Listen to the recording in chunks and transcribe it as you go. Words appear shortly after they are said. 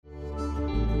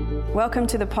Welcome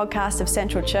to the podcast of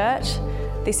Central Church.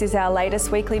 This is our latest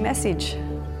weekly message.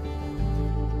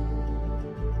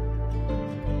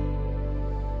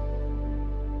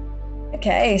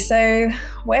 Okay, so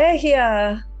we're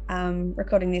here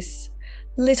recording this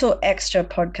little extra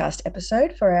podcast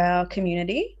episode for our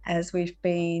community as we've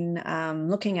been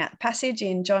looking at the passage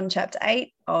in John chapter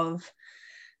 8 of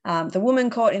the woman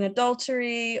caught in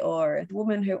adultery, or the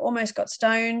woman who almost got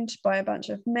stoned by a bunch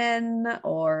of men,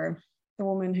 or the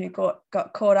woman who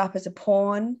got caught up as a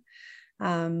pawn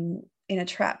in a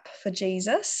trap for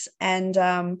Jesus. And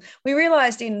we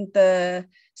realized in the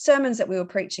sermons that we were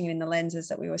preaching and in the lenses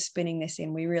that we were spinning this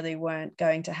in, we really weren't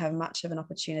going to have much of an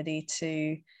opportunity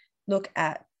to look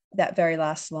at that very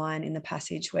last line in the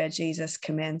passage where Jesus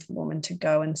commands the woman to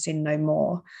go and sin no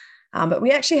more. But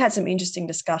we actually had some interesting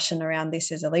discussion around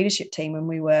this as a leadership team when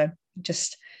we were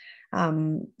just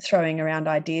throwing around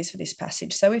ideas for this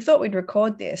passage. So we thought we'd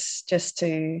record this just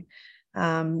to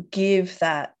give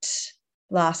that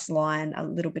last line a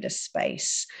little bit of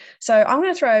space. So I'm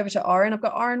going to throw over to Oren. I've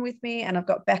got Oren with me and I've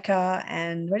got Becca,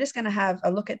 and we're just going to have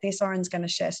a look at this. Oren's going to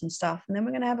share some stuff and then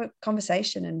we're going to have a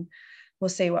conversation and we'll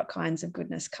see what kinds of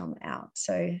goodness come out.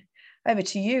 So over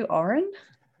to you, Oren.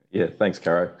 Yeah, thanks,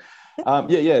 Caro.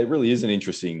 It really is an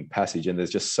interesting passage, and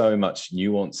there's just so much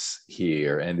nuance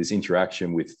here, and this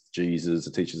interaction with Jesus,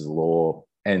 the teachers of the law,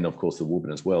 and of course the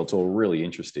woman as well. It's all really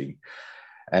interesting.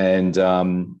 And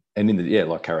in the,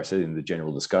 like Caro said, in the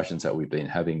general discussions that we've been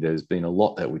having, there's been a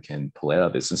lot that we can pull out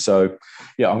of this. And so,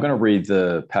 I'm going to read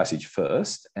the passage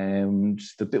first, and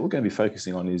the bit we're going to be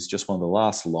focusing on is just one of the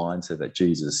last lines that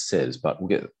Jesus says, but we'll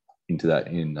get into that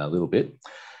in a little bit.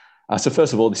 So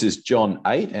first of all, this is John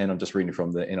 8, and I'm just reading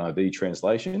from the NIV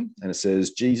translation, and it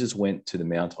says, Jesus went to the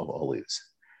Mount of Olives.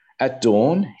 At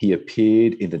dawn, he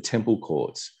appeared in the temple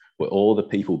courts where all the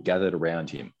people gathered around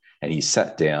him, and he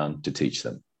sat down to teach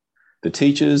them. The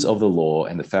teachers of the law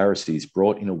and the Pharisees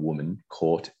brought in a woman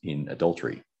caught in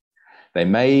adultery. They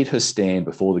made her stand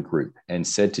before the group and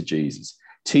said to Jesus,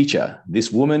 "Teacher, this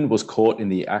woman was caught in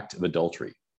the act of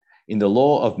adultery. In the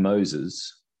law of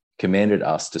Moses commanded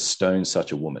us to stone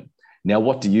such a woman. Now,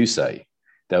 what do you say?"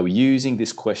 They were using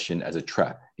this question as a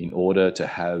trap in order to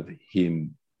have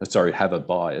a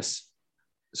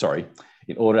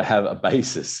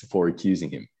basis for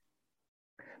accusing him.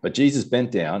 But Jesus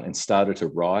bent down and started to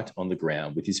write on the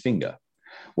ground with his finger.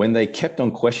 When they kept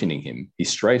on questioning him, he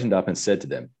straightened up and said to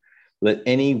them, "Let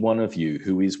any one of you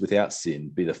who is without sin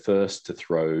be the first to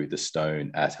throw the stone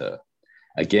at her."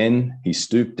 Again, he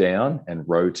stooped down and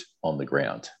wrote on the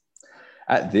ground.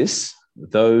 At this,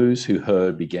 those who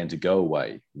heard began to go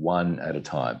away, one at a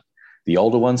time, the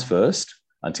older ones first,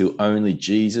 until only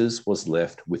Jesus was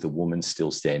left with the woman still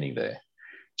standing there.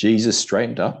 Jesus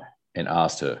straightened up and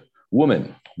asked her,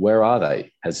 "Woman, where are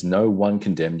they? Has no one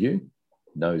condemned you?"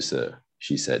 "No, sir,"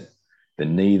 she said.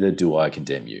 "Then neither do I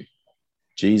condemn you."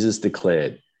 Jesus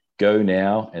declared, "Go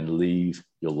now and leave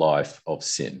your life of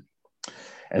sin."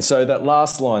 And so that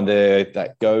last line there,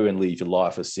 that "go and leave your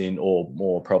life of sin," or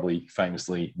more probably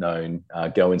famously known,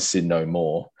 "go and sin no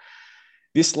more."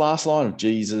 This last line of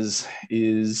Jesus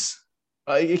is,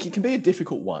 it can be a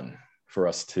difficult one for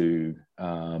us to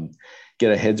get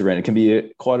our heads around. It can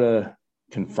be quite a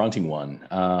confronting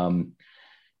one.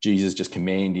 Jesus just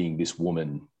commanding this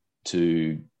woman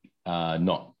to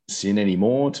not sin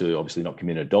anymore, to obviously not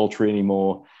commit adultery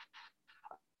anymore.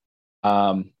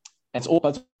 It's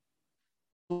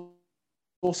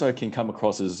also can come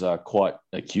across as quite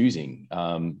accusing.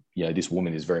 This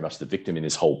woman is very much the victim in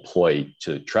this whole ploy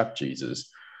to trap Jesus.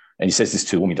 And he says this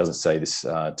to a woman. He doesn't say this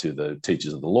to the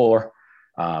teachers of the law.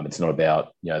 It's not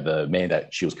about the man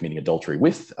that she was committing adultery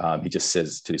with. He just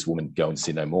says to this woman, "Go and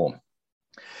sin no more."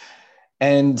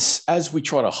 And as we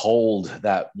try to hold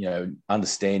that,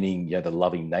 understanding, the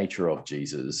loving nature of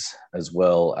Jesus, as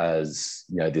well as,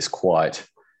 this quite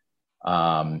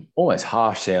almost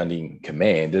harsh sounding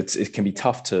command, it can be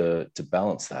tough to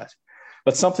balance that.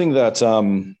 But something that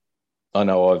I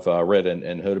know I've read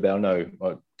and heard about, I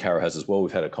know Caro has as well,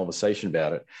 we've had a conversation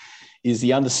about it, is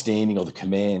the understanding of the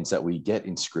commands that we get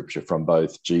in Scripture from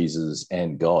both Jesus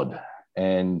and God.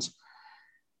 And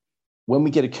when we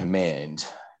get a command,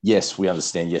 yes, we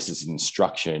understand, yes, it's an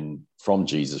instruction from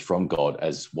Jesus, from God,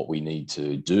 as what we need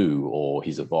to do, or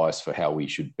his advice for how we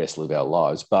should best live our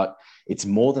lives. But it's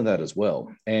more than that as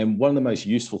well. And one of the most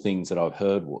useful things that I've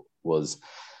heard was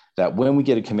that when we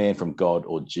get a command from God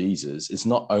or Jesus, it's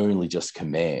not only just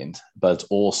command, but it's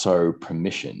also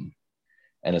permission.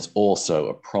 And it's also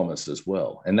a promise as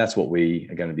well. And that's what we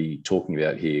are going to be talking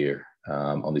about here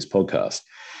on this podcast.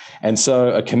 And so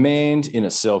a command in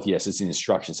itself, yes, it's an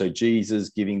instruction. So Jesus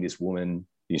giving this woman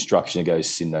the instruction goes,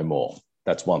 sin no more.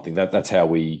 That's one thing. That's how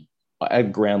we,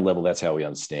 at ground level, that's how we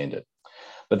understand it.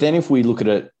 But then if we look at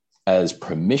it as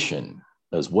permission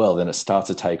as well, then it starts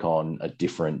to take on a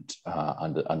different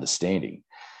understanding.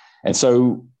 And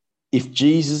so if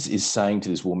Jesus is saying to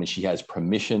this woman, she has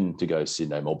permission to go sin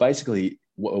no more, basically,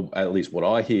 at least what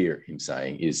I hear him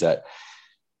saying is that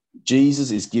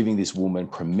Jesus is giving this woman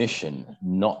permission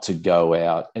not to go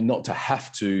out and not to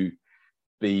have to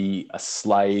be a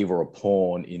slave or a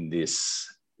pawn in this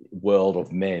world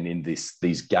of men, in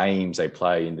these games they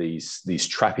play, in these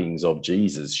trappings of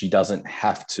Jesus. She doesn't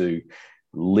have to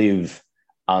live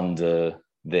under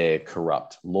their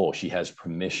corrupt law. She has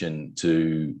permission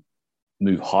to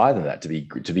move higher than that,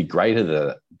 to be greater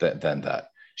than that.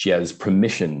 She has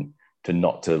permission to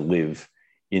not to live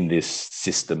in this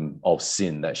system of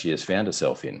sin that she has found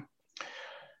herself in.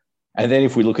 And then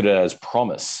if we look at it as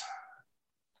promise,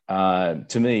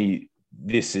 to me,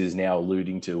 this is now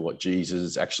alluding to what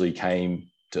Jesus actually came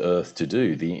to earth to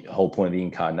do, the whole point of the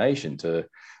incarnation, to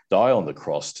die on the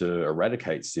cross, to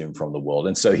eradicate sin from the world.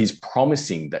 And so he's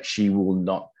promising that she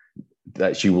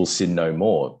will sin no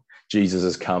more. Jesus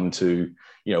has come to,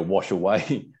 wash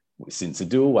away sins, to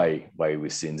do away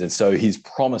with sins. And so his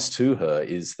promise to her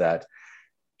is that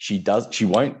she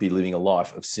won't be living a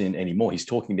life of sin anymore. He's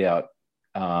talking about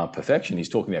perfection. He's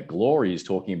talking about glory. He's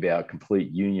talking about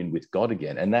complete union with God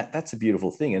again. And that's a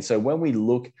beautiful thing. And so when we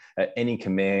look at any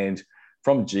command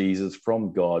from Jesus,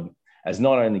 from God, as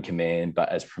not only command, but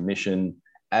as permission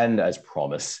and as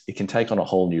promise, it can take on a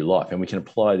whole new life. And we can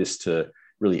apply this to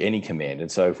really any command.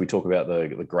 And so if we talk about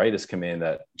the greatest command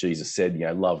that Jesus said,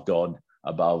 love God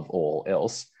above all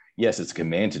else, yes, it's a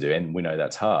command to do. And we know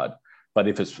that's hard. But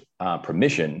if it's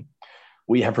permission,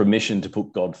 we have permission to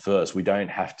put God first. We don't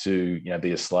have to,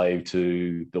 be a slave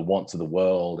to the wants of the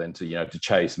world and to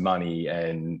chase money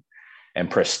and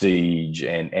prestige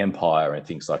and empire and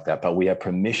things like that. But we have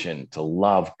permission to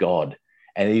love God.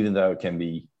 And even though it can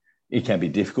be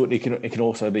difficult, it can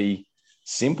also be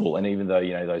simple. And even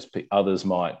though, those others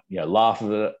might, laugh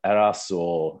at us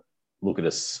or look at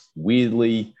us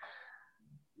weirdly,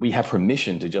 we have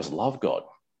permission to just love God.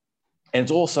 And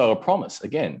it's also a promise.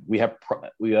 Again, we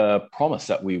promise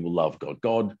that we will love God.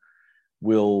 God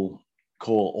will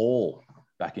call all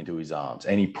back into his arms.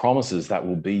 And he promises that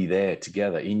we'll be there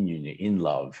together in union, in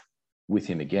love with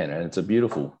him again. And it's a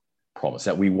beautiful promise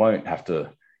that we won't have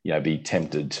to, be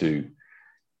tempted to,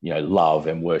 love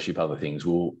and worship other things.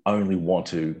 We'll only want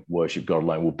to worship God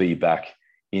alone. We'll be back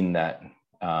in that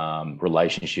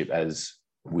relationship as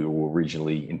we were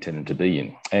originally intended to be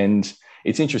in. And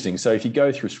it's interesting. So if you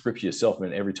go through scripture yourself,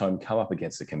 and every time you come up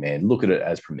against a command, look at it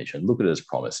as permission, look at it as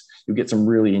promise, you'll get some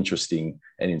really interesting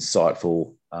and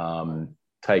insightful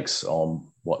takes on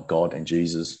what God and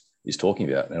Jesus is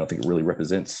talking about. And I think it really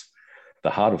represents the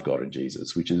heart of God and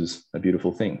Jesus, which is a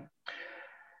beautiful thing.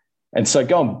 And so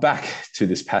going back to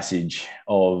this passage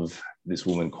of this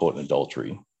woman caught in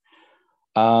adultery.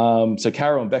 So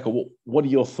Carol and Becca, what are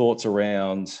your thoughts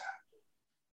around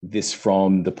this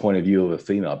from the point of view of a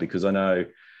female? Because I know,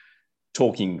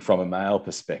 talking from a male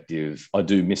perspective, I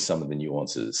do miss some of the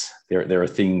nuances. There are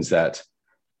things that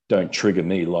don't trigger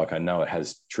me, like I know it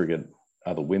has triggered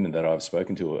other women that I've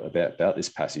spoken to about this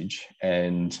passage.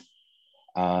 And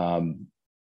I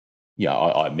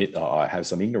admit I have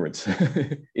some ignorance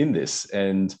in this,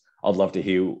 and I'd love to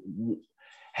hear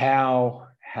how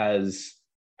does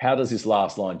this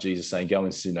last line, Jesus saying, "Go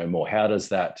and sin no more," how does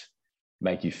that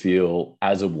make you feel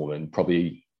as a woman,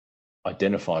 probably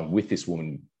identifying with this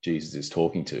woman Jesus is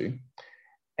talking to?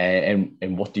 And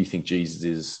what do you think Jesus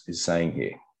is saying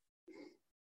here?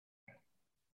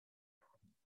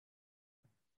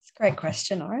 It's a great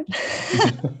question, Oren.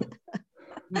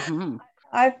 Mm-hmm.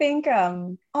 I think,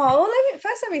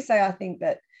 let me say, I think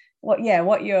that what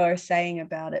you're saying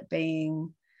about it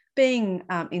being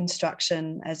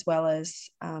instruction as well as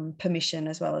permission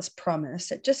as well as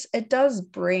promise, it does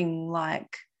bring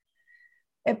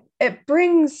it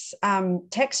brings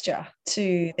texture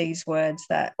to these words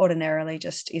that ordinarily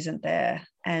just isn't there.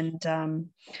 And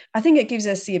I think it gives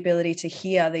us the ability to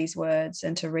hear these words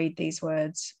and to read these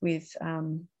words with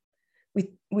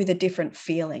a different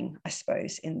feeling, I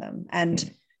suppose, in them.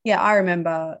 And I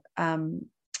remember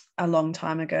a long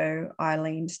time ago,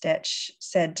 Eileen Stetch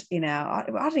said, I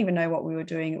don't even know what we were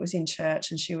doing. It was in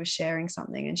church, and she was sharing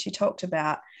something, and she talked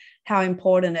about how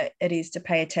important it is to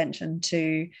pay attention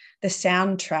to the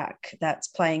soundtrack that's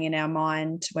playing in our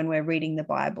mind when we're reading the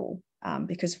Bible,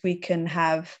 because we can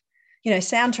have,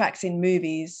 soundtracks in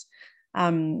movies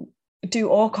do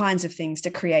all kinds of things to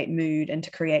create mood and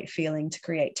to create feeling, to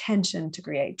create tension, to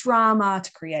create drama,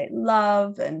 to create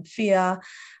love and fear.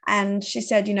 And she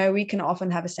said, we can often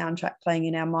have a soundtrack playing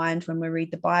in our mind when we read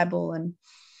the Bible. And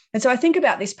so I think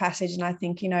about this passage and I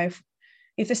think,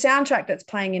 if the soundtrack that's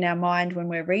playing in our mind when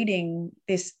we're reading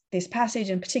this passage,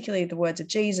 and particularly the words of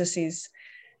Jesus, is,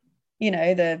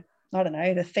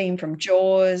 the theme from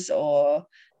Jaws, or,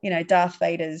 Darth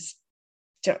Vader's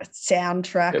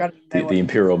soundtrack. Yep. The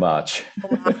Imperial March.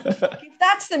 If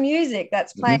that's the music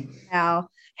that's playing in our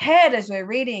head as we're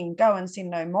reading Go and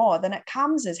Sin No More, then it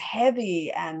comes as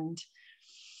heavy and,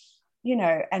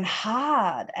 and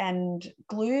hard and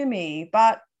gloomy.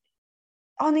 But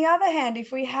on the other hand,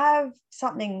 if we have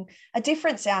a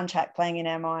different soundtrack playing in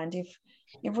our mind,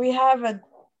 if we have a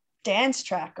dance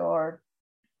track, or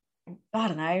I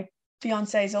don't know,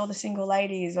 Beyonce's All the Single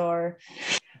Ladies, or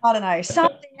I don't know,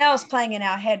 something else playing in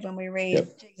our head when we read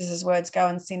Jesus's words, go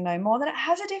and sin no more, then it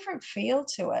has a different feel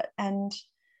to it. And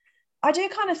I do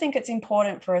kind of think it's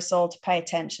important for us all to pay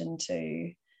attention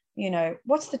to,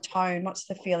 what's the tone, what's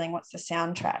the feeling, what's the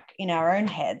soundtrack in our own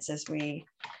heads as we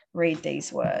read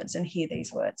these words and hear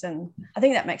these words. And I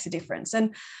think that makes a difference.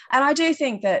 And I do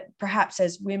think that perhaps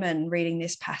as women reading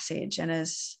this passage, and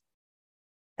as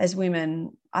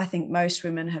women, I think most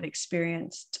women have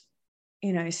experienced,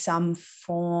 some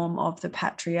form of the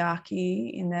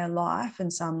patriarchy in their life,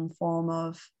 and some form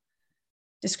of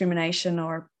discrimination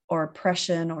or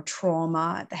oppression or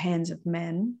trauma at the hands of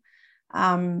men.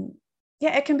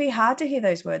 It can be hard to hear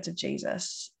those words of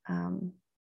Jesus,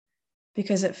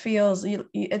 because it feels,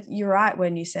 you're right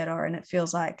when you said, Oren, it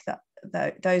feels like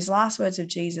those last words of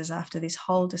Jesus after this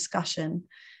whole discussion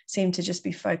seem to just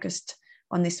be focused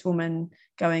on this woman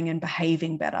going and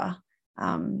behaving better,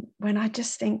 when I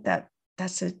just think that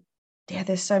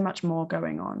there's so much more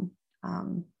going on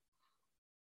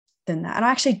than that. And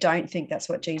I actually don't think that's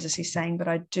what Jesus is saying, but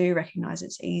I do recognize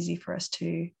it's easy for us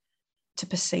to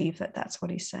perceive that that's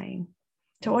what he's saying.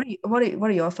 So what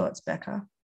are your thoughts, Becca?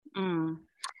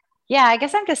 Yeah, I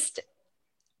guess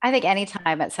I think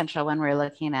anytime at Central, when we're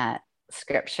looking at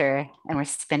scripture and we're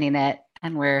spinning it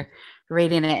and we're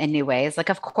reading it in new ways, like,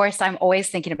 of course, I'm always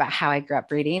thinking about how I grew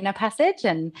up reading a passage,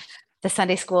 and the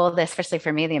Sunday school, especially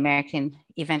for me, the American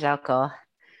evangelical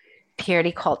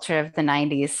purity culture of the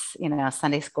 90s,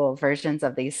 Sunday school versions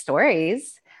of these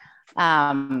stories,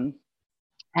 and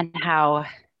how,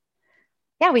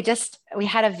 we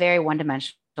had a very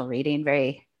one-dimensional reading,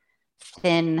 very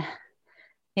thin,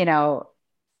 kind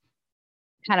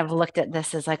of looked at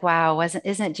this as like, wow,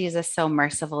 isn't Jesus so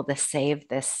merciful to save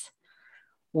this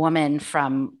woman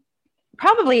from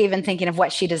probably even thinking of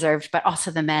what she deserved, but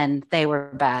also the men, they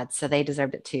were bad, so they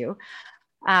deserved it too.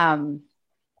 And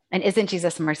isn't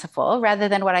Jesus merciful, rather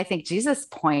than what I think Jesus'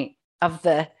 point of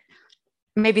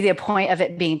maybe the point of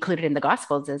it being included in the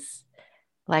Gospels is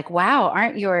like, wow,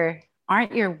 aren't your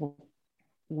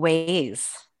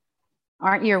ways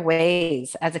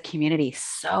as a community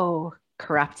so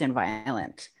corrupt and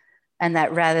violent? And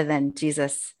that rather than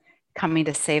Jesus coming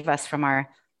to save us from our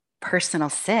personal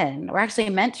sin, we're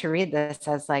actually meant to read this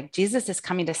as like, Jesus is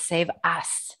coming to save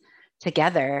us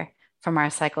together from our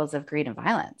cycles of greed and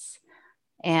violence.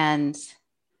 And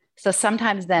so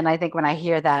sometimes then I think when I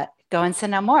hear that, go and sin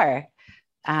no more,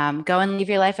 go and leave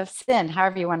your life of sin,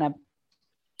 however you want to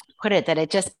put it, that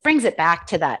it just brings it back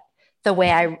to the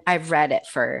way I've read it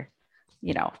for,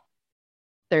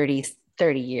 30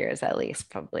 years at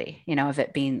least, probably, of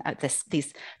it being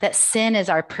that sin is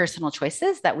our personal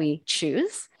choices that we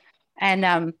choose.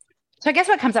 And so I guess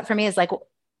what comes up for me is like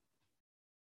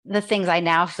the things I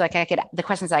now feel like the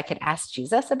questions I could ask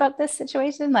Jesus about this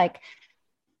situation. Like,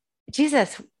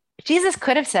 Jesus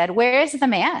could have said, where is the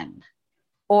man?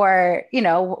 Or,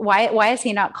 why is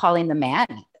he not calling the man,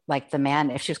 like the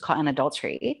man, if she was caught in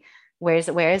adultery, where is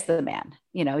the man?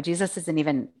 Jesus isn't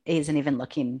even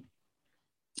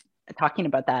talking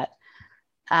about that.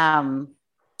 I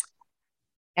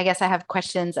guess I have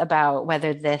questions about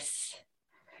whether this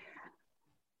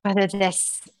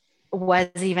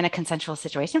was even a consensual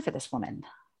situation for this woman.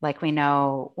 Like, we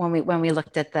know when we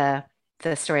looked at the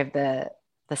story of the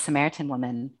Samaritan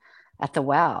woman at the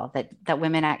well, that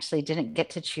women actually didn't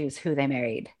get to choose who they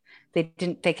married.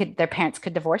 Their parents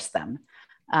could divorce them.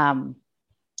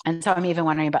 And so I'm even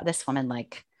wondering about this woman,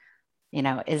 like,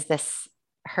 is this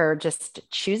her just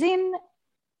choosing,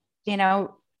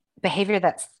 behavior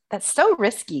that's so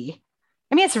risky?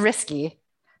 I mean, it's risky,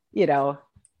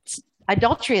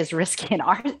 adultery is risky in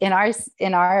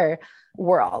our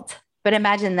world, but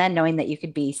imagine then knowing that you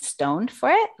could be stoned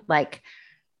for it. Like,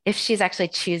 if she's actually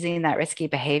choosing that risky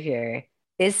behavior,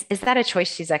 is that a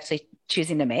choice she's actually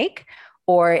choosing to make?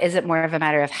 Or is it more of a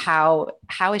matter of how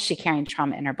is she carrying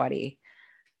trauma in her body?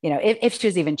 If she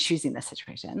was even choosing this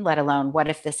situation, let alone what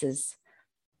if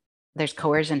there's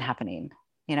coercion happening?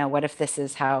 What if this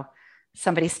is how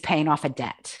somebody's paying off a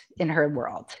debt in her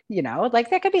world?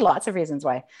 There could be lots of reasons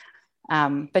why.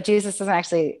 But Jesus doesn't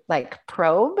actually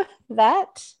probe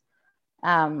that.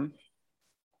 So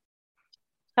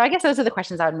I guess those are the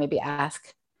questions I would maybe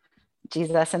ask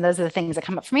Jesus. And those are the things that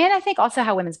come up for me. And I think also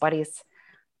how women's bodies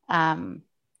in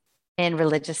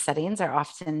religious settings are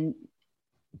often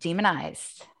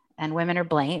demonized, and women are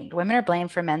blamed. Women are blamed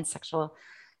for men's sexual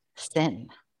sin.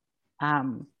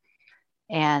 And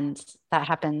that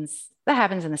happens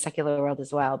in the secular world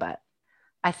as well. But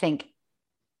I think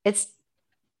it's,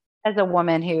 as a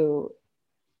woman who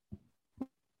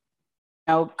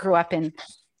grew up in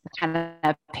kind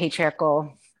of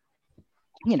patriarchal,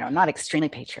 not extremely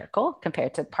patriarchal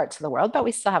compared to parts of the world, but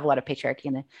we still have a lot of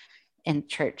patriarchy in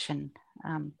church, and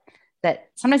that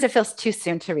sometimes it feels too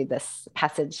soon to read this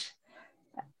passage.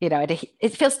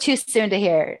 It feels too soon to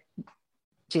hear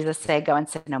Jesus say, "Go and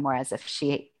sin no more," as if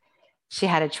she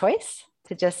had a choice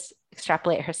to just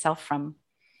extrapolate herself from,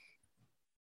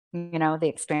 the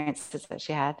experiences that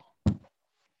she had.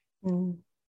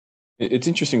 It's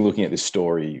interesting looking at this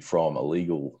story from a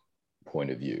legal point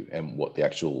of view and what the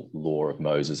actual law of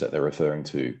Moses that they're referring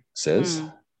to says.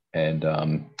 And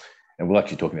we're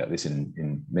actually talking about this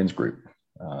in men's group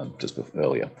just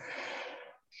earlier.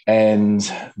 And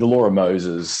the law of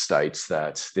Moses states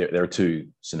that there are two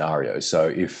scenarios. So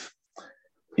if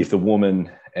the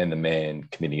woman and the man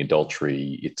committing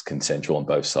adultery, it's consensual on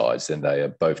both sides, then they are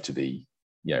both to be,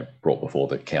 brought before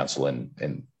the council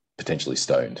and potentially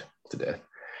stoned to death.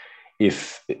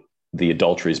 If the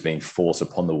adultery is being forced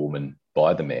upon the woman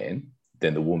by the man,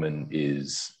 then the woman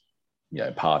is,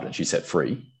 pardoned, she's set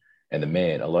free, and the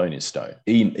man alone is stoned.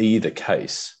 In either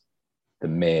case, the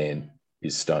man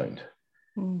is stoned.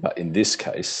 But in this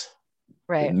case,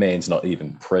 the man's not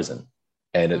even present.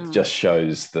 And it just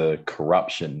shows the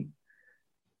corruption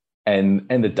and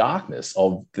the darkness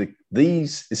of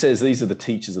these. It says these are the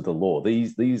teachers of the law.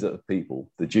 These are the people,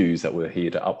 the Jews that were here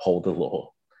to uphold the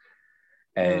law.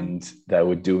 And they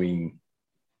were doing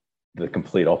the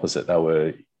complete opposite. They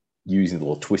were using the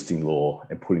law, twisting law,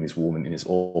 and putting this woman in this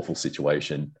awful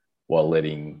situation while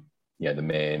letting, the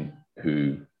man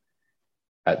who,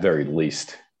 at very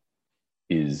least,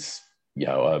 is,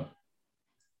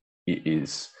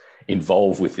 is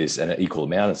involved with this and an equal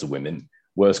amount as the women.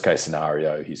 Worst case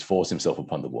scenario, he's forced himself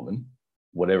upon the woman.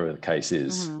 Whatever the case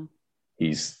is,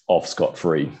 he's off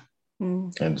scot-free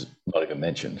and not even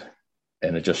mentioned.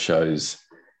 And it just shows,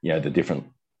 the different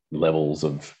levels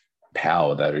of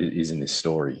power that is in this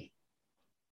story,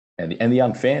 and the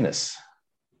unfairness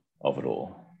of it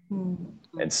all.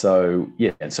 And so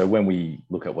when we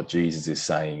look at what Jesus is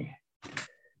saying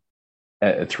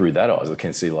through that eyes, I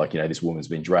can see this woman's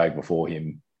been dragged before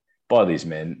him by these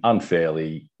men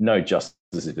unfairly, no justice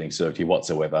is being served here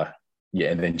whatsoever.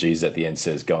 And then Jesus at the end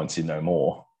says, "Go and sin no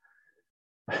more."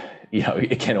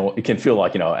 It can feel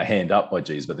like, a hand up by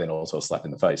Jesus, but then also a slap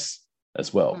in the face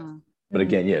as well. But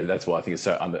again, that's why I think it's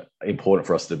so important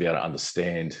for us to be able to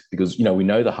understand, because, we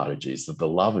know the heart of Jesus, the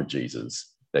love of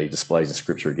Jesus that he displays in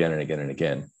Scripture again and again and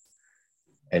again.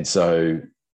 And so,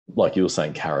 like you were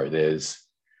saying, Caro,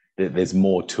 there's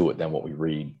more to it than what we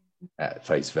read at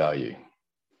face value.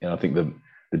 And I think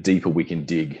the deeper we can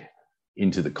dig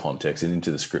into the context and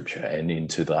into the Scripture and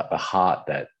into the heart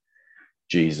that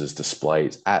Jesus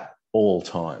displays at all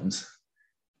times,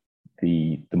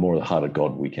 the more of the heart of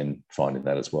God we can find in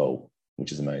that as well,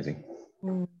 which is amazing.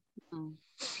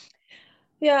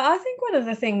 Yeah, I think one of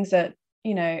the things that,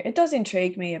 it does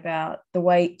intrigue me about the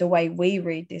way we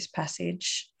read this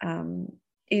passage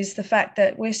is the fact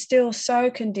that we're still so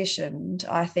conditioned,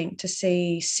 I think, to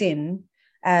see sin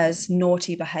as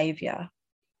naughty behavior.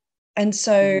 And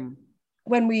so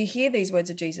when we hear these words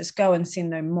of Jesus, "Go and sin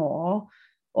no more,"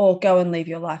 or "Go and leave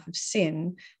your life of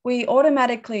sin," we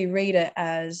automatically read it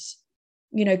as,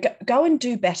 go and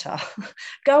do better.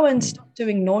 Go and stop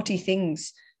doing naughty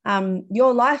things.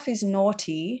 Your life is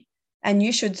naughty and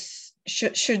you should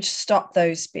stop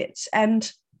those bits.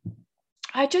 And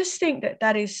I just think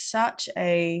that is such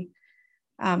a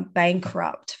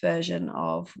bankrupt version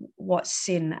of what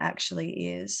sin actually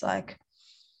is. And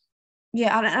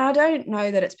I don't know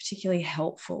that it's particularly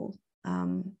helpful.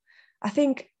 I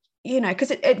think,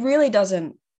 because it really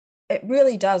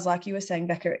does, like you were saying,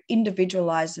 Becca, it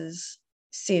individualizes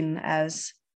sin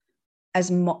as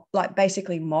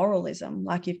basically moralism,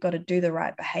 like you've got to do the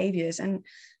right behaviors, and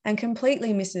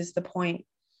completely misses the point,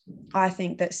 I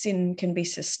think, that sin can be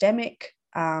systemic,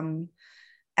 and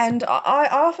I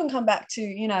often come back to,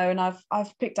 and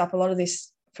I've picked up a lot of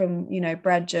this from,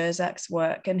 Brad Jerzak's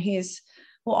work, and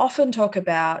we'll often talk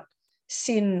about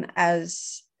sin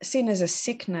as a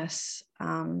sickness,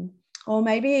 or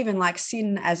maybe even like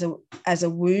sin as a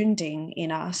wounding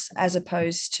in us, as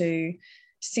opposed to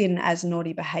sin as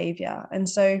naughty behavior. And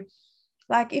so,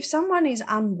 like, if someone is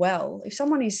unwell, if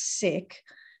someone is sick,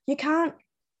 you can't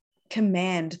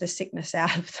command the sickness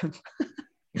out of them.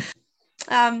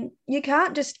 You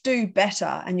can't just do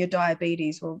better and your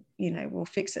diabetes will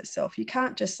fix itself. You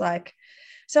can't just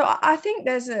so I think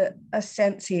there's a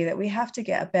sense here that we have to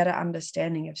get a better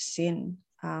understanding of sin,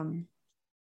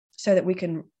 so that we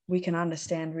can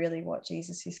understand really what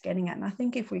Jesus is getting at. And I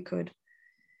think if we could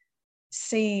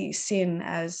see sin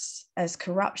as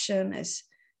corruption, as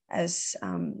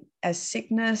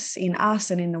sickness in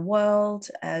us and in the world,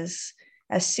 as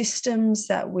systems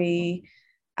that we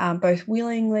both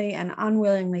willingly and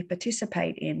unwillingly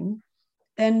participate in,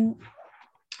 then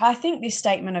I think this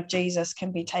statement of Jesus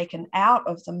can be taken out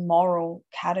of the moral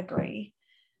category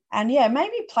and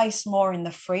maybe placed more in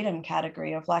the freedom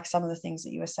category of like some of the things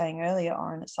that you were saying earlier,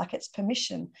 Oren. It's like, it's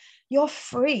permission. You're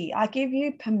free. I give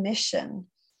you permission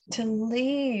to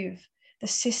leave the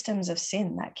systems of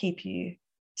sin that keep you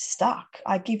stuck.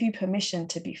 I give you permission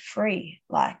to be free,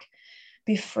 like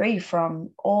be free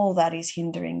from all that is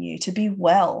hindering you, to be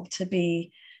well, to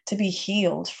be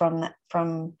healed from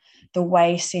the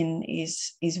way sin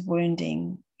is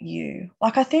wounding you.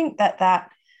 Like, I think that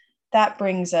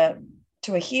brings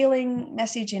to a healing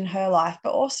message in her life,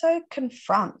 but also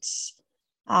confronts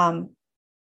the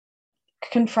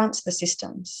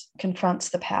systems, confronts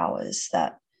the powers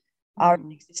that are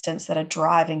in existence that are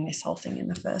driving this whole thing in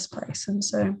the first place. And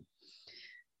so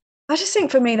I just think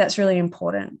for me that's really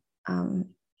important,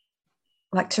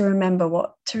 like to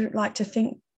remember to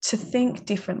think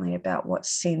differently about what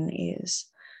sin is,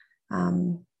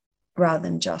 rather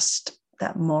than just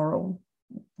that moral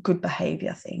good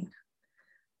behavior thing.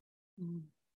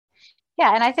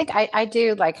 Yeah, and I think I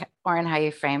do like, Oren, how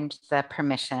you framed the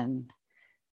permission.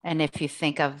 And if you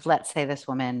think of, let's say this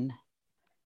woman,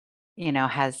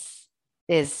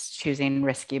 is choosing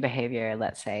risky behavior,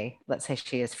 let's say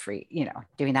she is free,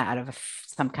 doing that out of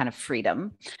some kind of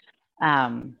freedom.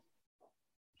 But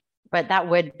that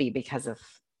would be because of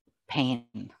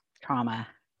pain, trauma,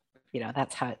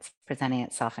 that's how it's presenting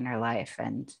itself in her life.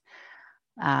 And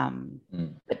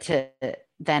but to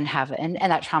then have, and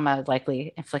that trauma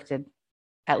likely inflicted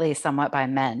at least somewhat by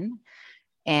men.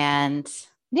 And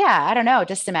I don't know,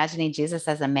 just imagining Jesus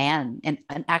as a man,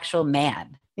 an actual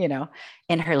man,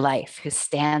 in her life, who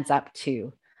stands up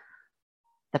to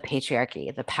the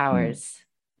patriarchy, the powers,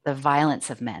 the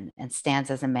violence of men, and stands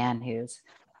as a man who's,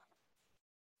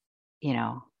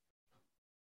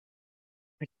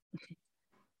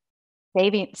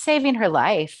 saving her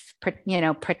life,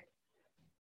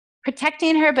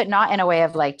 protecting her, but not in a way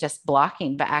of like just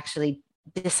blocking, but actually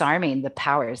disarming the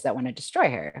powers that want to destroy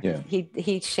her. Yeah.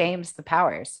 He shames the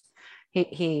powers.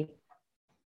 He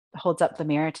holds up the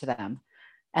mirror to them,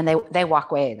 and they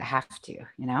walk away. They have to,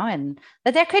 and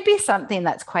that there could be something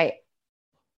that's quite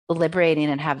liberating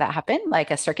and have that happen,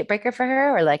 like a circuit breaker for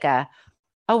her, or like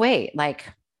oh wait, like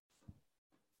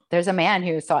there's a man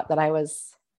who thought that I was,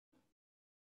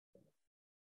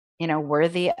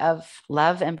 worthy of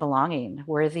love and belonging,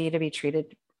 worthy to be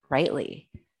treated rightly.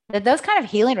 That those kind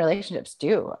of healing relationships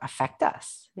do affect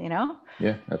us,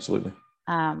 Yeah, absolutely.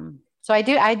 So I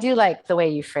do like the way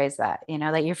you phrase that,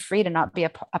 that you're free to not be a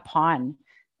pawn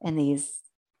in these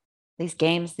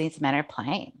games these men are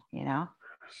playing, and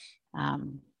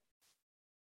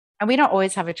we don't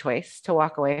always have a choice to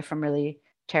walk away from really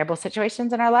terrible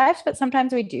situations in our lives, but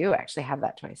sometimes we do actually have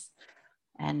that choice.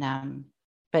 And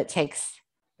but it takes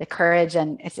the courage,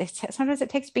 and sometimes it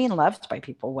takes being loved by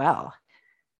people well,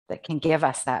 that can give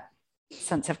us that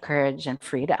sense of courage and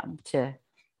freedom to,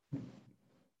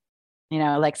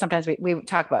 like sometimes we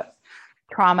talk about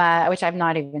trauma, which I'm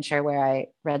not even sure where I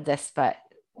read this, but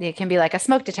it can be like a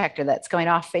smoke detector that's going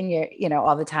off in your,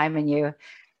 all the time. And you're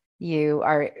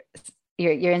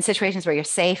in situations where you're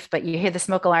safe, but you hear the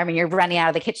smoke alarm and you're running out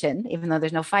of the kitchen, even though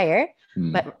there's no fire.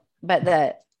 But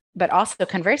also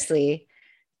conversely,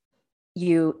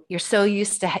 you're so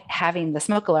used to having the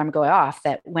smoke alarm go off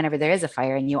that whenever there is a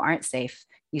fire and you aren't safe,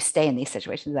 you stay in these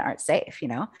situations that aren't safe,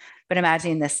 But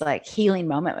imagine this like healing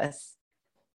moment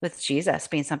with Jesus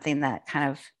being something that kind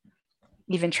of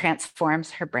even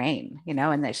transforms her brain,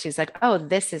 and that she's like, oh,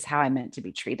 this is how I'm meant to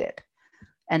be treated.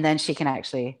 And then she can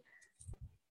actually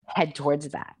head towards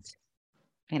that.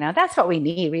 That's what we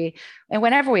need. And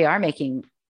whenever we are making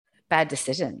bad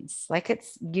decisions, like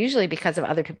it's usually because of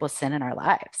other people's sin in our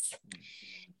lives.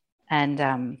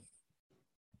 And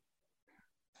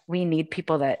we need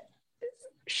people that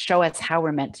show us how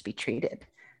we're meant to be treated.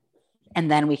 And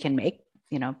then we can make,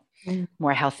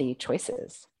 more healthy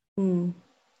choices. Mm.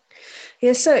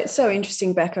 Yeah, so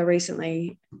interesting, Becca.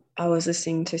 Recently, I was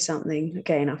listening to something,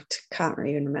 again, I can't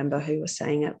even remember who was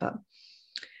saying it, but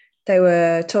they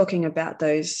were talking about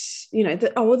those,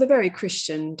 the very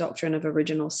Christian doctrine of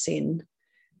original sin.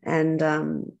 And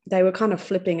they were kind of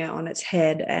flipping it on its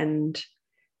head and,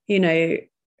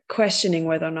 questioning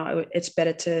whether or not it's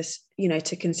better to,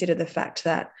 to consider the fact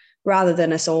that rather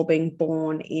than us all being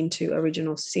born into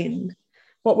original sin,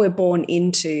 what we're born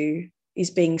into is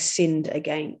being sinned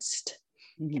against.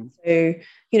 Mm-hmm.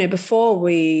 So, before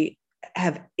we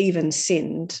have even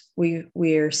sinned,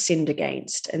 we're sinned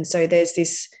against. And so there's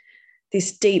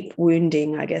this deep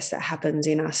wounding, I guess, that happens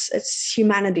in us. It's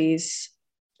humanity's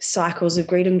cycles of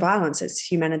greed and violence. It's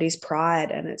humanity's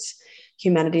pride, and it's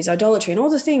humanity's idolatry, and all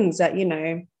the things that,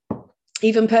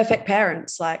 even perfect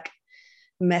parents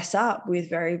mess up with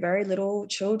very, very little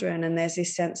children. And there's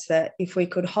this sense that if we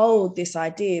could hold this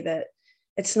idea that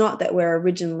it's not that we're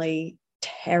originally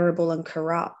terrible and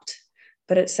corrupt,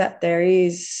 but it's that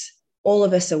all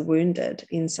of us are wounded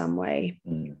in some way.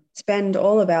 Spend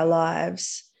all of our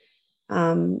lives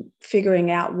figuring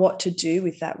out what to do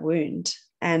with that wound.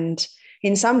 And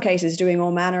in some cases, doing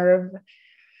all manner of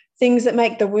things that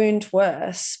make the wound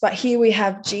worse. But here we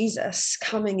have Jesus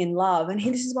coming in love. And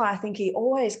this is why I think he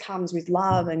always comes with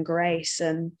love and grace.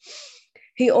 And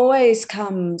he always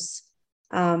comes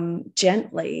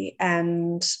gently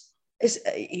and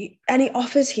he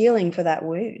offers healing for that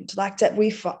wound. That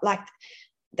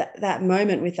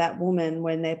moment with that woman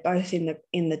when they're both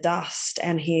in the dust,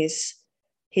 and he's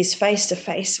face to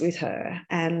face with her,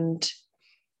 and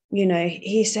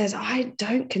he says, I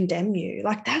don't condemn you.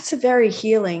 That's a very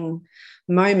healing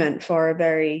moment for a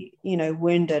very,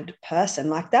 wounded person.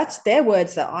 That's their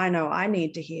words that I know I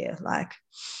need to hear,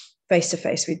 face to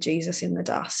face with Jesus in the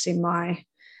dust, in my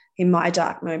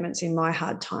dark moments, in my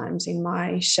hard times, in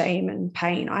my shame and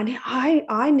pain.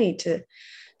 I need to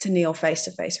kneel face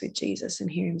to face with Jesus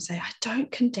and hear him say, I don't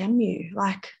condemn you.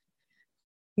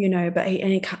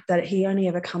 But he only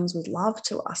ever comes with love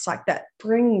to us. That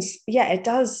brings, it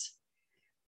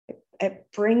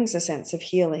brings a sense of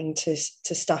healing to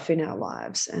stuff in our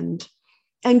lives, and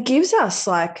gives us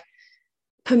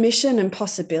permission and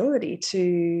possibility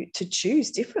to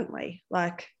choose differently.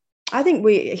 I think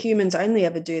we humans only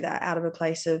ever do that out of a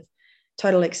place of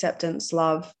total acceptance,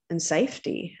 love, and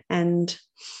safety. And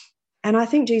I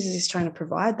think Jesus is trying to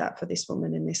provide that for this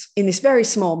woman in this very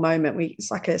small moment.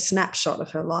 It's like a snapshot of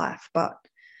her life, but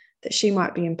that she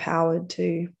might be empowered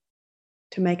to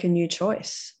make a new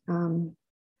choice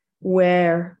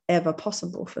wherever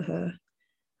possible for her.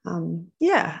 And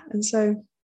so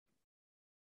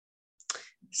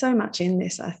much in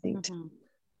this, I think. To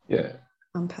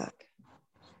unpack.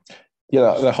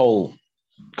 Yeah, the whole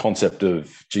concept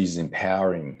of Jesus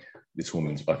empowering this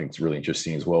woman, I think, is really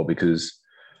interesting as well, because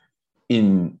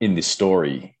in this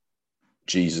story,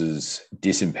 Jesus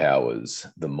disempowers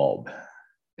the mob.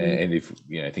 And if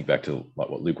think back to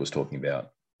what Luke was talking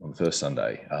about on the first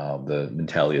Sunday, the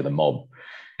mentality of the mob,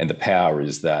 and the power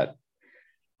is that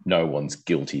no one's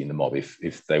guilty in the mob.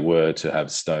 If they were to have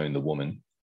stoned the woman,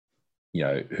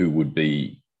 who would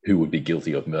be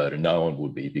guilty of murder? No one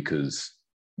would be, because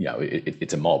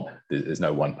it's a mob. There's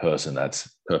no one person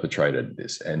that's perpetrated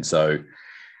this, and so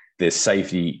there's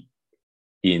safety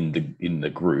in the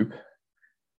group.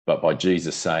 But by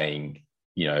Jesus saying,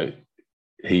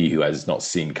 he who has not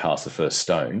sinned cast the first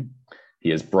stone,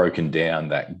 he has broken down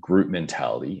that group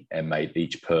mentality and made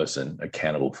each person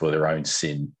accountable for their own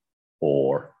sin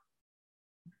or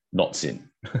not sin,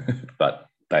 but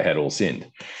they had all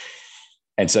sinned.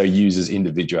 And so he uses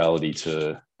individuality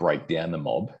to break down the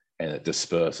mob, and it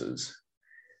disperses.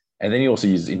 And then he also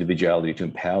uses individuality to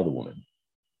empower the woman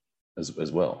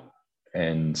as well.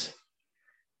 And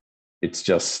it's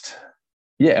just,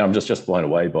 I'm just blown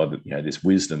away by this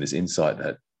wisdom, this insight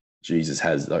that Jesus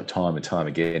has time and time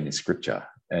again in Scripture.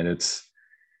 And it's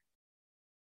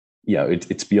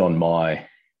beyond my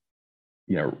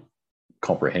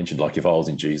comprehension. If I was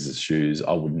in Jesus' shoes,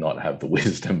 I would not have the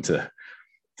wisdom to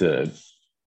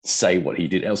say what he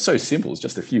did. And it was so simple. It's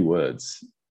just a few words,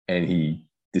 and he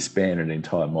disbanded an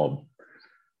entire mob.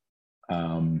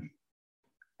 And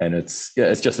it's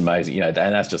just amazing, and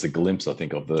that's just a glimpse, I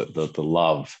think, of the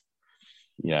love,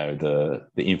 the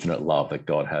infinite love that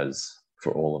God has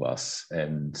for all of us.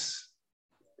 And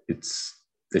it's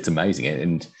amazing,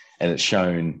 and it's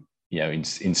shown,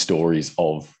 in stories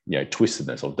of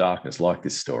twistedness, of darkness, like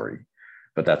this story.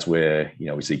 But that's where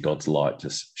we see God's light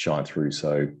just shine through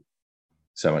so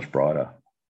so much brighter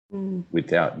Mm.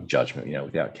 without judgment,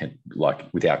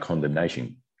 without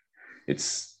condemnation.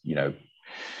 It's,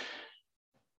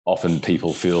 often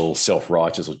people feel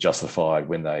self-righteous or justified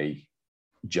when they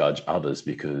judge others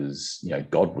because,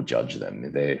 God would judge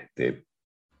them.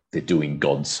 They're doing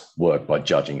God's work by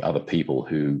judging other people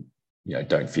who,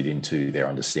 don't fit into their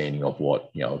understanding of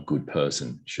what, a good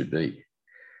person should be.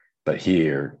 But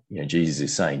here,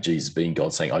 Jesus being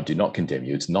God, saying, I do not condemn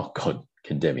you. It's not God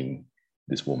condemning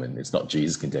this woman. It's not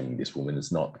Jesus condemning this woman.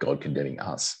 It's not God condemning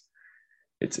us.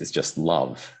 It's just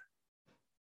love.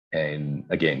 And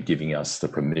again, giving us the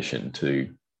permission to,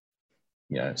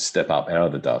 step up out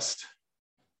of the dust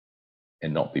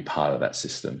and not be part of that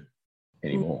system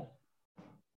anymore.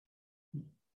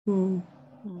 Mm.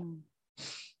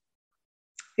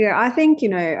 Yeah, I think,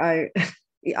 you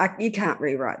can't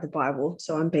rewrite the Bible,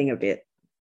 so I'm being a bit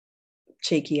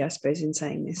cheeky, I suppose, in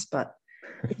saying this, but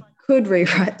if I could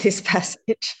rewrite this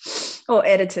passage or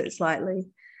edit it slightly,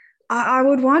 I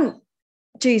would want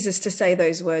Jesus to say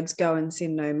those words, go and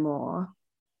sin no more,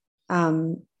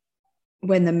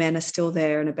 when the men are still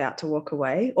there and about to walk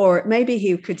away. Or maybe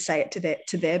he could say it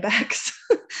to their backs.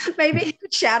 Maybe he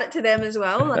could shout it to them as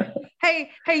well. Like, hey,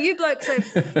 you blokes,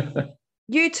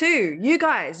 you too, you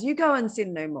guys, you go and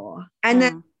sin no more. And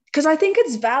then, because I think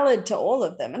it's valid to all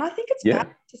of them. And I think it's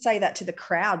valid to say that to the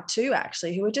crowd too,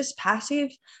 actually, who are just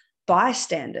passive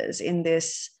bystanders in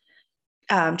this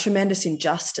tremendous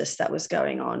injustice that was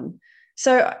going on.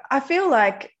 So I feel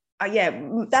like,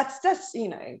 that's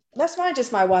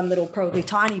my one little, probably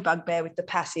tiny bugbear with the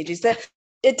passage, is that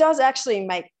it does actually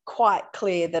make quite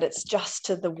clear that it's just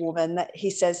to the woman that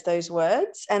he says those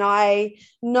words. And I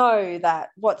know that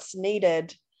what's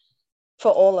needed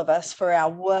for all of us, for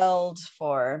our world,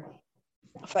 for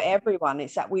everyone,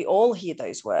 is that we all hear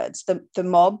those words, the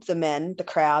mob, the men, the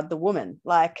crowd, the woman.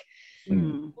 Like, we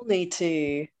all need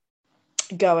to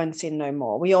go and sin no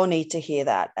more. We all need to hear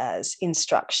that as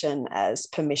instruction, as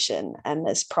permission, and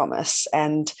as promise.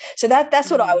 And so that's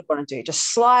what I would want to do.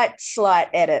 Just slight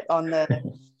edit on the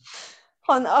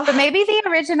But maybe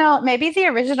the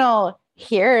original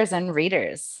hearers and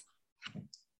readers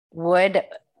would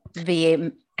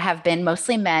have been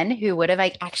mostly men who would have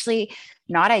actually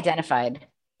not identified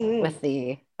with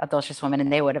the adulterous woman,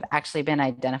 and they would have actually been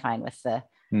identifying with the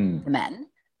men.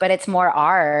 But it's more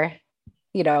our,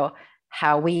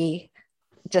 how we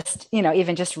just,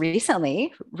 even just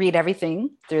recently read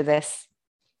everything through this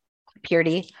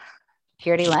purity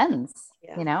lens.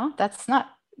 That's not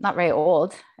very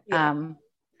old.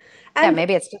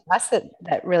 Maybe it's just us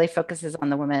that really focuses on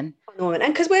the woman.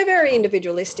 And because we're very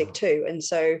individualistic too, and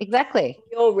so exactly,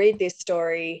 we all read this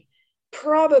story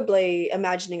probably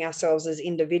imagining ourselves as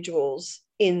individuals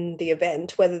in the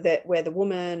event, whether we're the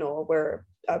woman or we're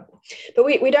but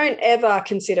we don't ever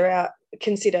consider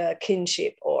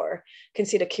kinship or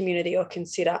consider community or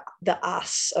consider the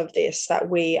us of this, that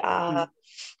we are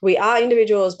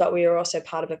individuals, but we are also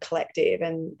part of a collective.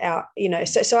 And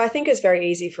so I think it's very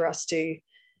easy for us to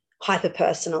hyper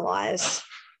personalize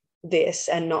this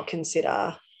and not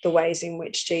consider the ways in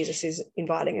which Jesus is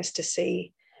inviting us to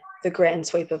see the grand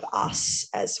sweep of us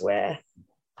as we're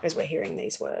hearing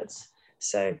these words.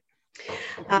 So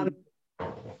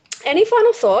any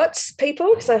final thoughts,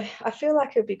 people? Because I feel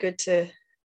like it would be good to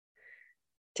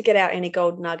get out any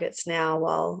gold nuggets now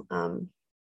while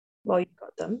you've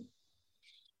got them.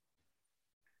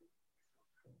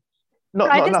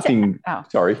 Nothing.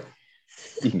 Sorry,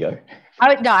 you can go.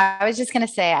 I was just going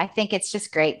to say, I think it's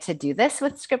just great to do this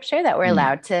with Scripture, that we're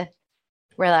allowed to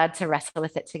wrestle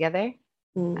with it together.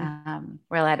 We're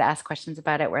allowed to ask questions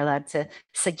about it. We're allowed to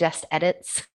suggest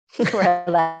edits. We're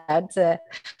allowed to,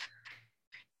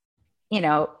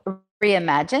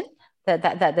 reimagine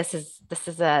that this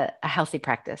is a healthy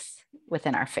practice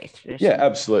within our faith tradition. Yeah,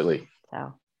 absolutely.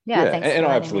 So thanks. And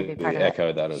I absolutely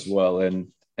echo that as well.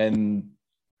 And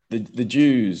the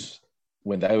Jews,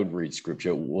 when they would read Scripture,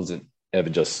 it wasn't ever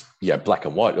just black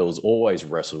and white. It was always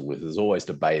wrestled with. It was always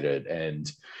debated,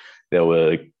 and there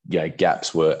were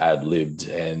gaps were ad-libbed,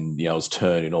 and it was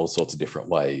turned in all sorts of different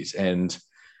ways. And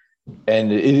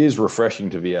it is refreshing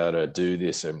to be able to do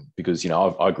this, and because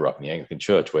I grew up in the Anglican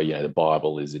Church where the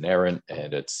Bible is inerrant,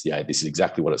 and it's this is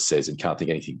exactly what it says, and can't think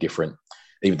anything different.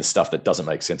 Even the stuff that doesn't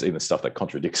make sense, even the stuff that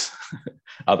contradicts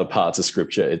other parts of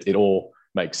Scripture, it all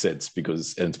makes sense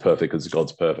because it's perfect because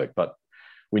God's perfect. But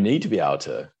we need to be able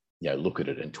to look at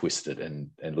it and twist it and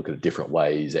look at it different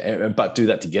ways, but do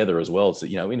that together as well, so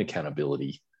in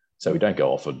accountability, so we don't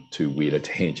go off on too weird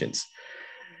tangents.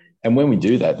 And when we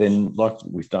do that, then like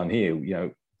we've done here,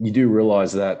 you do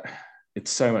realize that it's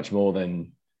so much more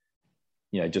than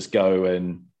just go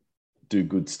and do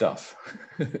good stuff.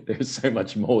 There's so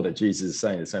much more that Jesus is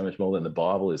saying. There's so much more than the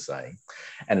Bible is saying.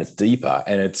 And it's deeper.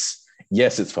 And it's,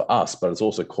 yes, it's for us, but it's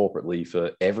also corporately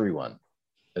for everyone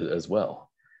as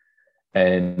well.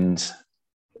 And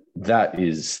that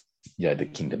is, the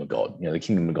kingdom of God. The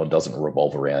kingdom of God doesn't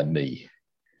revolve around me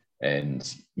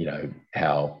and,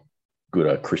 how good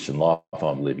a Christian life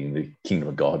I'm living. The kingdom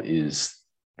of God is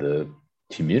the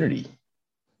community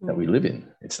that we live in.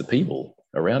 It's the people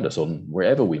around us on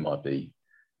wherever we might be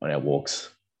on our walks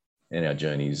and our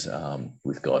journeys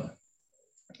with God.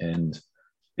 And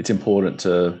it's important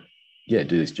to, do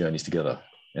these journeys together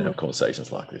and have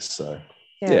conversations like this. So,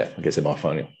 I guess they're my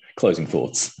final closing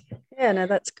thoughts. Yeah, no,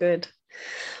 that's good.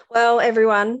 Well,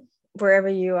 everyone, wherever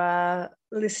you are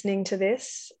listening to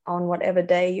this, on whatever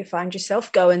day you find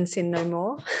yourself, go and sin no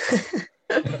more.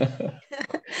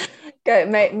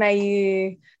 May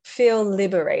you feel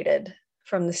liberated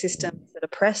from the systems that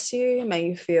oppress you. May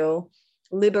you feel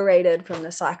liberated from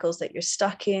the cycles that you're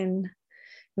stuck in.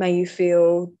 May you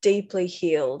feel deeply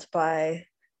healed by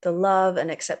the love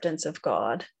and acceptance of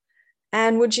God.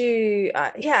 And would you,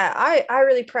 I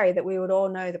really pray that we would all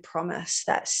know the promise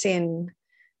that sin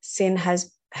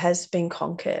has been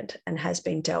conquered and has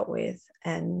been dealt with.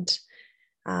 And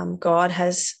God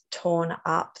has torn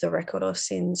up the record of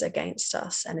sins against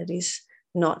us, and it is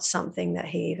not something that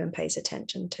he even pays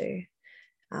attention to.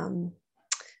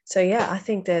 I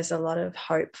think there's a lot of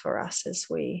hope for us as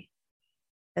we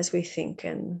think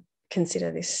and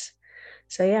consider this.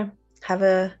 So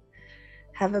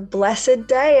have a blessed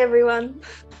day, everyone.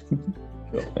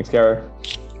 Cool. Thanks, Caro.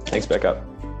 Thanks, Becca.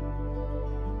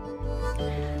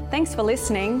 Thanks for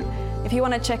listening. If you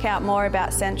want to check out more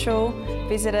about Central,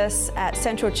 visit us at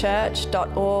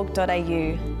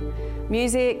centralchurch.org.au.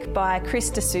 Music by Chris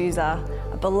D'Souza,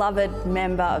 a beloved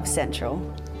member of Central.